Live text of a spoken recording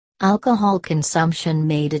Alcohol consumption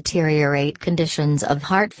may deteriorate conditions of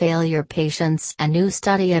heart failure patients. A new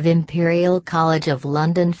study of Imperial College of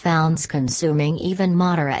London found consuming even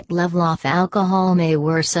moderate level of alcohol may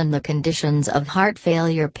worsen the conditions of heart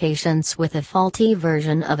failure patients with a faulty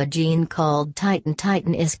version of a gene called TITIN.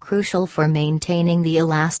 TITIN is crucial for maintaining the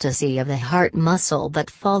elasticity of the heart muscle,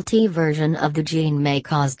 but faulty version of the gene may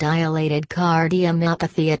cause dilated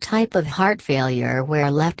cardiomyopathy, a type of heart failure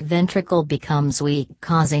where left ventricle becomes weak,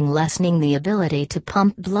 causing lessening the ability to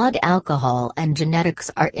pump blood. Alcohol and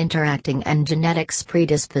genetics are interacting, and genetics,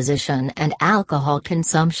 predisposition and alcohol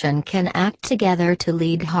consumption can act together to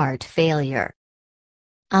lead heart failure.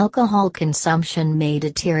 Alcohol consumption may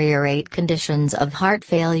deteriorate conditions of heart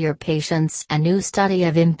failure patients. A new study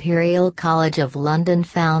of Imperial College of London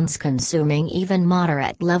found consuming even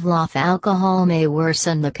moderate level of alcohol may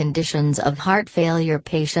worsen the conditions of heart failure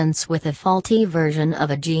patients with a faulty version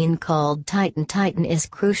of a gene called TITIN. TITIN is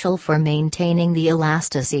crucial for maintaining the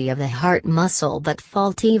elasticity of the heart muscle, but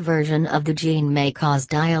faulty version of the gene may cause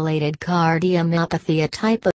dilated cardiomyopathy, a type of